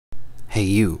Hey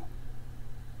you,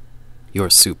 you're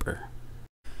super.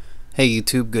 Hey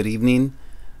YouTube, good evening.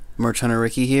 Merch Hunter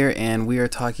Ricky here, and we are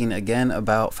talking again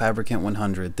about Fabricant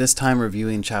 100, this time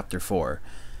reviewing Chapter 4.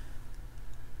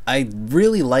 I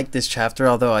really liked this chapter,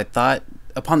 although I thought,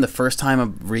 upon the first time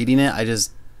of reading it, I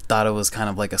just thought it was kind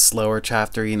of like a slower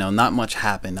chapter, not much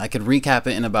happened. I could recap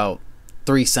it in about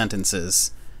 3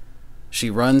 sentences. She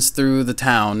runs through the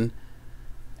town,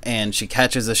 and she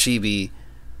catches a Shibi,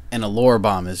 and a lore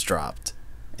bomb is dropped.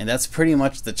 And that's pretty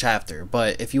much the chapter.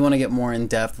 But if you want to get more in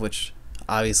depth, which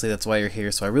obviously that's why you're here,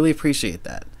 so I really appreciate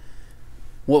that.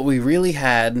 What we really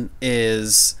had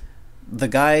is the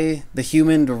guy, the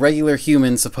human, the regular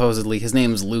human, supposedly, his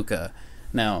name's Luca.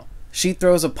 Now, she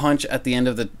throws a punch at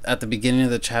the beginning of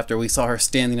the chapter. We saw her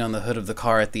standing on the hood of the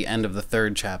car at the end of the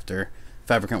 3rd chapter,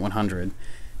 Fabricant 100.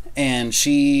 And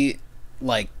she,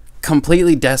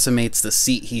 completely decimates the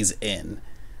seat he's in.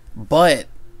 But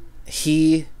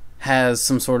he has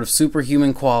some sort of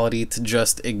superhuman quality to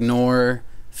just ignore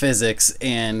physics,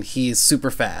 and he's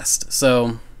super fast.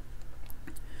 So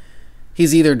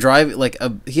he's either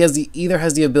either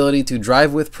has the ability to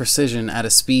drive with precision at a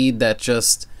speed that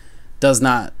just does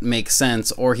not make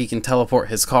sense, or he can teleport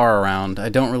his car around. I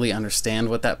don't really understand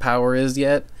what that power is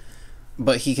yet,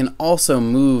 but he can also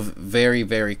move very,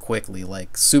 very quickly,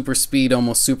 like super speed,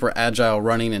 almost super agile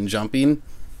running and jumping.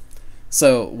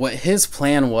 So what his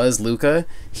plan was, Luca,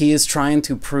 he is trying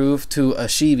to prove to a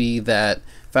Shibi that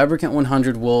Fabricant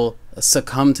 100 will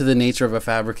succumb to the nature of a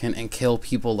Fabricant and kill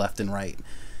people left and right.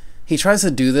 He tries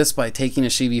to do this by taking a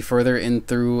Shibi further in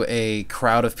through a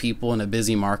crowd of people in a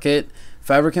busy market.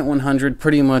 Fabricant 100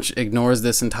 pretty much ignores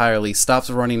this entirely, stops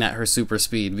running at her super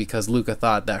speed because Luca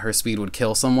thought that her speed would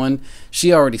kill someone.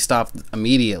 She already stopped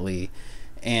immediately,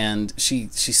 and she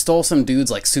stole some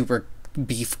dude's super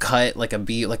beef cut, like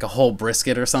a whole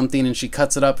brisket or something, and she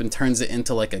cuts it up and turns it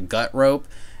into like a gut rope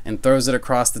and throws it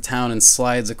across the town and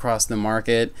slides across the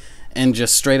market and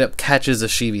just straight up catches a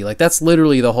Shibi. That's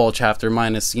literally the whole chapter,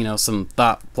 minus some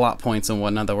plot points and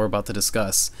whatnot that we're about to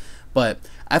discuss. But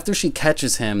after she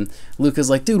catches him, Luca's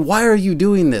like, dude, why are you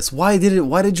doing this? Why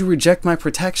did you reject my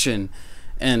protection?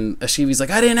 And Ashibi's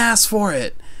like, I didn't ask for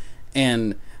it.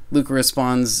 And Luca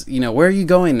responds, where are you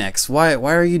going next? Why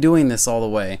are you doing this all the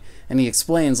way? And he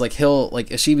explains,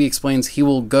 Ashibi explains, he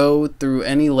will go through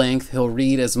any length, he'll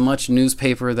read as much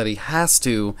newspaper that he has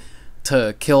to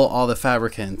kill all the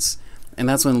Fabricants. And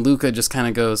that's when Luca just kind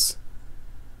of goes,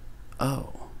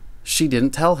 oh, she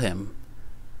didn't tell him.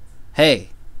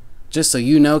 Hey, just so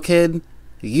you know, kid,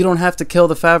 you don't have to kill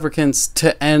the Fabricants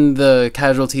to end the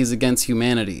casualties against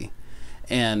humanity.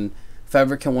 And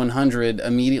Fabricant 100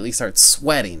 immediately starts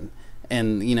sweating,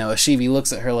 and Ashibi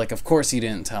looks at her like, of course you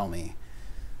didn't tell me.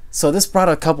 So this brought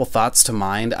a couple thoughts to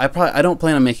mind. I don't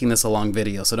plan on making this a long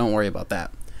video, so don't worry about that.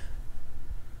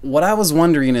 What I was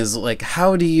wondering is,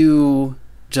 how do you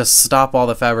just stop all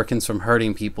the Fabricants from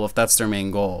hurting people if that's their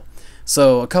main goal?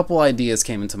 So a couple ideas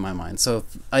came into my mind. So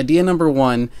idea number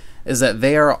 1 is that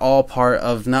they are all part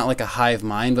of not like a hive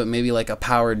mind, but maybe like a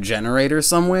power generator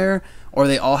somewhere, or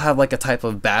they all have like a type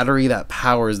of battery that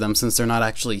powers them, since they're not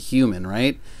actually human,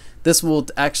 right? This will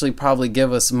actually probably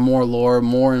give us more lore,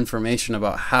 more information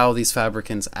about how these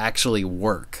Fabricants actually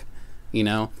work.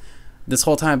 This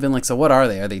whole time I've been like, so what are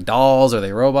they? Are they dolls? Are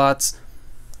they robots?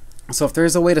 So if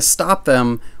there's a way to stop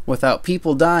them without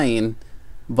people dying,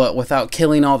 but without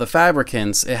killing all the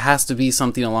Fabricants, it has to be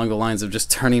something along the lines of just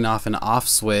turning off an off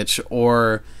switch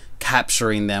or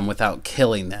capturing them without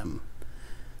killing them.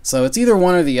 So it's either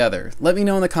one or the other. Let me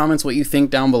know in the comments what you think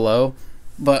down below.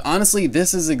 But honestly,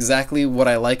 this is exactly what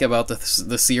I like about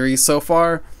the series so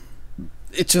far.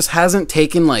 It just hasn't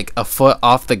taken a foot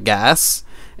off the gas.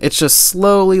 It's just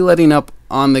slowly letting up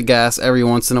on the gas every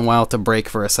once in a while to brake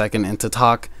for a second and to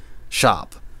talk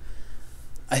shop.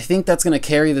 I think that's going to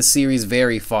carry the series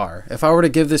very far. If I were to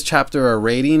give this chapter a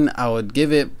rating, I would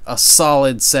give it a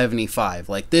solid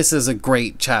 75. This is a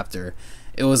great chapter.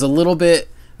 It was a little bit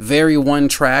very one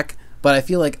track, but I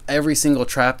feel like every single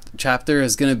chapter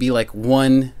is going to be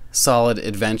one solid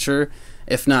adventure,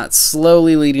 if not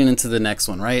slowly leading into the next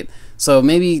one, right? So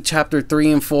maybe chapter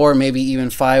 3 and 4, maybe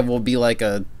even 5 will be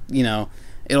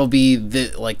it'll be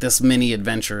this mini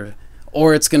adventure,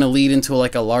 or it's going to lead into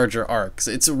a larger arc.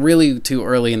 It's really too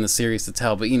early in the series to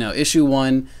tell, but issue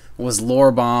 1 was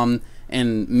lore bomb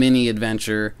and mini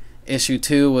adventure. Issue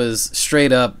 2 was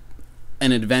straight up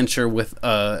an adventure with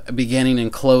a beginning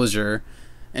and closure.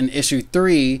 And issue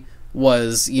 3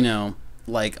 was,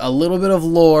 a little bit of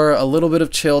lore, a little bit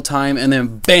of chill time, and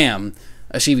then bam,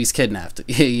 Ashibi's kidnapped,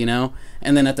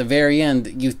 And then at the very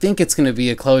end, you think it's going to be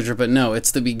a closure, but no,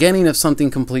 it's the beginning of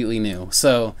something completely new.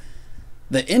 So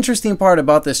The interesting part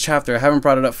about this chapter, I haven't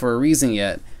brought it up for a reason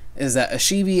yet, is that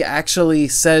Ashibi actually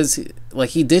says, like,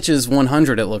 he ditches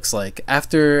 100, it looks like.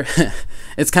 After,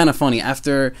 it's kind of funny,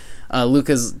 after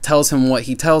Lucas tells him what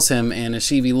he tells him, and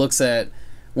Ashibi looks at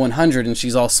 100 and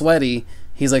she's all sweaty,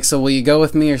 he's like, so will you go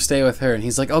with me or stay with her? And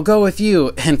he's like, I'll go with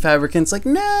you. And Fabricant's like,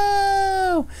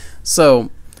 no!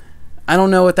 So, I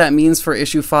don't know what that means for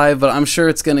issue 5, but I'm sure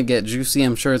it's going to get juicy.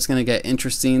 I'm sure it's going to get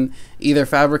interesting. Either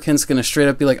Fabricant's going to straight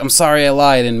up be like, I'm sorry I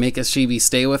lied, and make Ashibi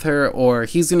stay with her, or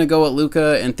he's going to go with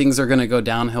Luca and things are going to go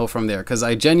downhill from there. Because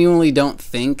I genuinely don't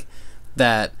think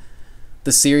that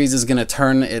the series is going to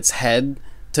turn its head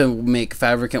to make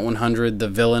Fabricant 100 the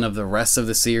villain of the rest of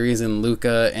the series, and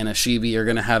Luca and Ashibi are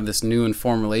going to have this new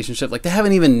informed relationship. Like, they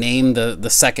haven't even named the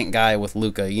second guy with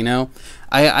Luca, you know?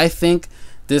 I think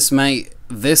this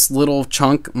little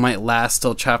chunk might last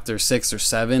till chapter 6 or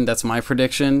 7. That's my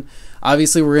prediction.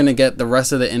 Obviously, we're going to get the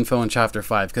rest of the info in chapter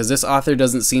 5, because this author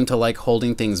doesn't seem to like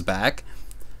holding things back.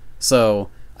 So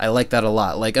I like that a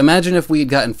lot. Like, imagine if we had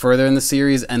gotten further in the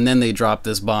series and then they dropped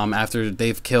this bomb after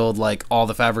they've killed like all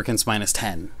the Fabricants minus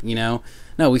 10, you know?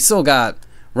 No, we still got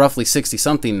roughly 60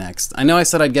 something next. I know I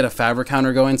said I'd get a Fabri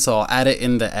counter going, so I'll add it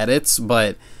in the edits,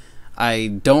 but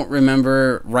I don't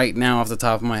remember right now off the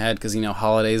top of my head because, you know,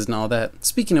 holidays and all that.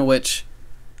 Speaking of which,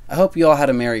 I hope you all had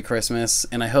a Merry Christmas,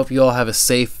 and I hope you all have a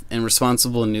safe and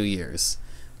responsible New Year's.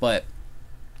 But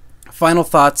final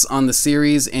thoughts on the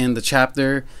series and the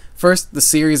chapter. First, the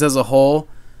series as a whole,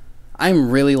 I'm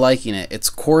really liking it.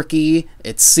 It's quirky,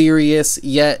 it's serious,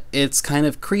 yet it's kind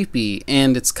of creepy,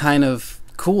 and it's kind of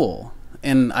cool.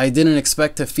 And I didn't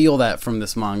expect to feel that from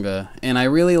this manga. And I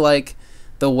really like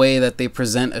the way that they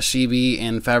present Ashibi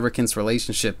and Fabricant's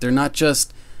relationship. They're not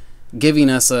just giving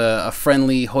us a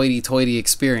friendly hoity-toity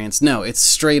experience. No, it's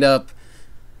straight up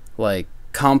like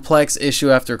complex issue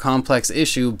after complex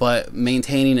issue, but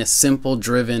maintaining a simple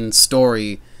driven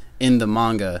story in the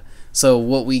manga. So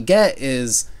what we get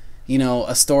is, you know,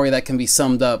 a story that can be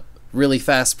summed up really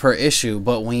fast per issue,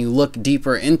 but when you look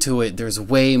deeper into it, there's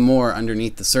way more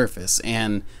underneath the surface,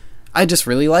 and I just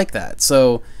really like that.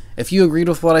 So if you agreed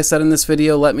with what I said in this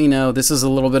video, let me know. This is a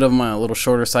little bit of my little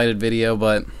shorter sighted video,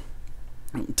 but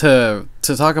to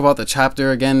talk about the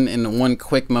chapter again in one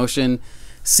quick motion,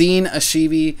 seeing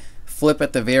Ashibi flip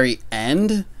at the very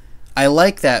end, I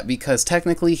like that because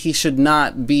technically he should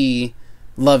not be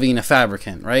loving a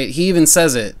Fabricant, right? He even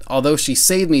says it, although she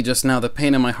saved me just now, the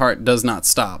pain in my heart does not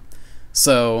stop.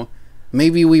 So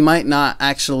maybe we might not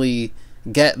actually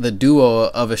get the duo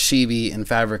of Ashibi and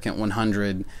Fabricant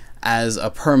 100 as a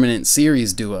permanent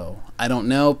series duo. I don't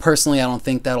know. Personally, I don't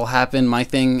think that'll happen. My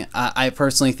thing, I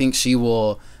personally think she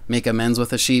will make amends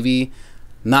with Ashibi.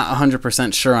 Not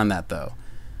 100% sure on that, though.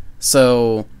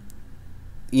 So,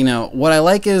 you know, what I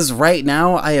like is right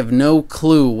now I have no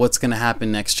clue what's going to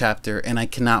happen next chapter, and I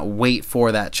cannot wait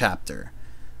for that chapter.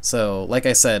 So, like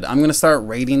I said, I'm going to start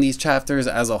rating these chapters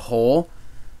as a whole.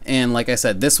 And like I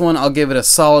said, this one I'll give it a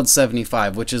solid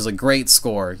 75, which is a great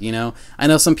score, you know? I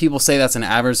know some people say that's an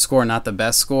average score, not the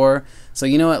best score. So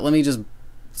you know what, let me just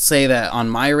say that on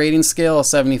my rating scale, a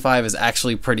 75 is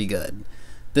actually pretty good.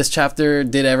 This chapter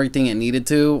did everything it needed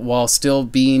to while still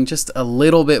being just a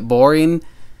little bit boring,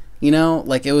 you know?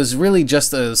 Like, it was really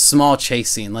just a small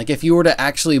chase scene. Like, if you were to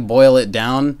actually boil it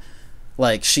down,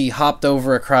 like, she hopped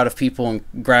over a crowd of people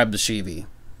and grabbed Ashibi.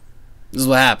 This is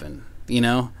what happened, you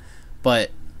know? But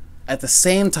at the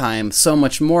same time, so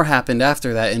much more happened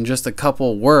after that in just a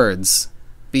couple words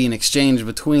being exchanged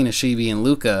between Ashibi and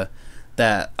Luca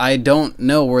that I don't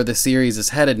know where the series is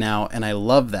headed now, and I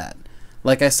love that.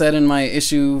 Like I said in my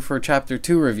issue for Chapter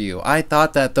 2 review, I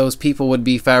thought that those people would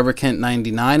be Fabricant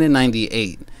 99 and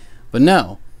 98, but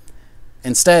no.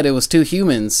 Instead, it was two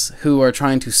humans who are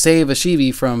trying to save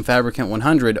Ashibi from Fabricant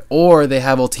 100, or they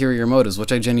have ulterior motives,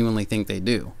 which I genuinely think they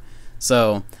do.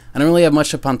 So I don't really have much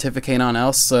to pontificate on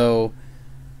else, so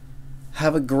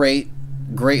have a great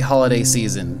holiday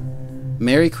season.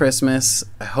 Merry Christmas.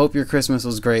 I hope your Christmas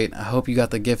was great. I hope you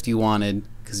got the gift you wanted,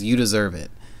 because you deserve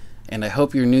it. And I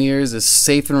hope your New Year's is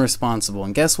safe and responsible.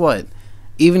 And guess what?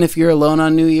 Even if you're alone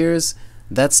on New Year's,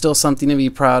 that's still something to be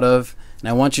proud of. And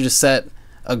I want you to set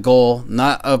a goal,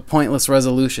 not a pointless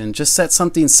resolution. Just set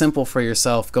something simple for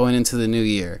yourself going into the new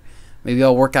year. Maybe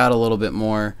I'll work out a little bit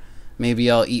more.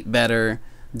 Maybe I'll eat better.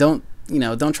 Don't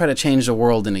try to change the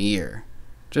world in a year.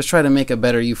 Just try to make a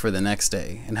better you for the next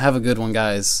day. And have a good one,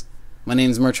 guys. My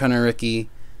name's Merch Hunter Ricky,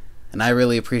 and I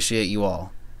really appreciate you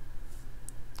all.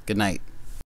 Good night.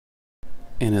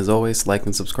 And as always, like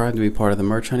and subscribe to be part of the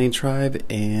Merch Hunting tribe,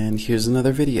 and here's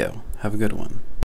another video. Have a good one.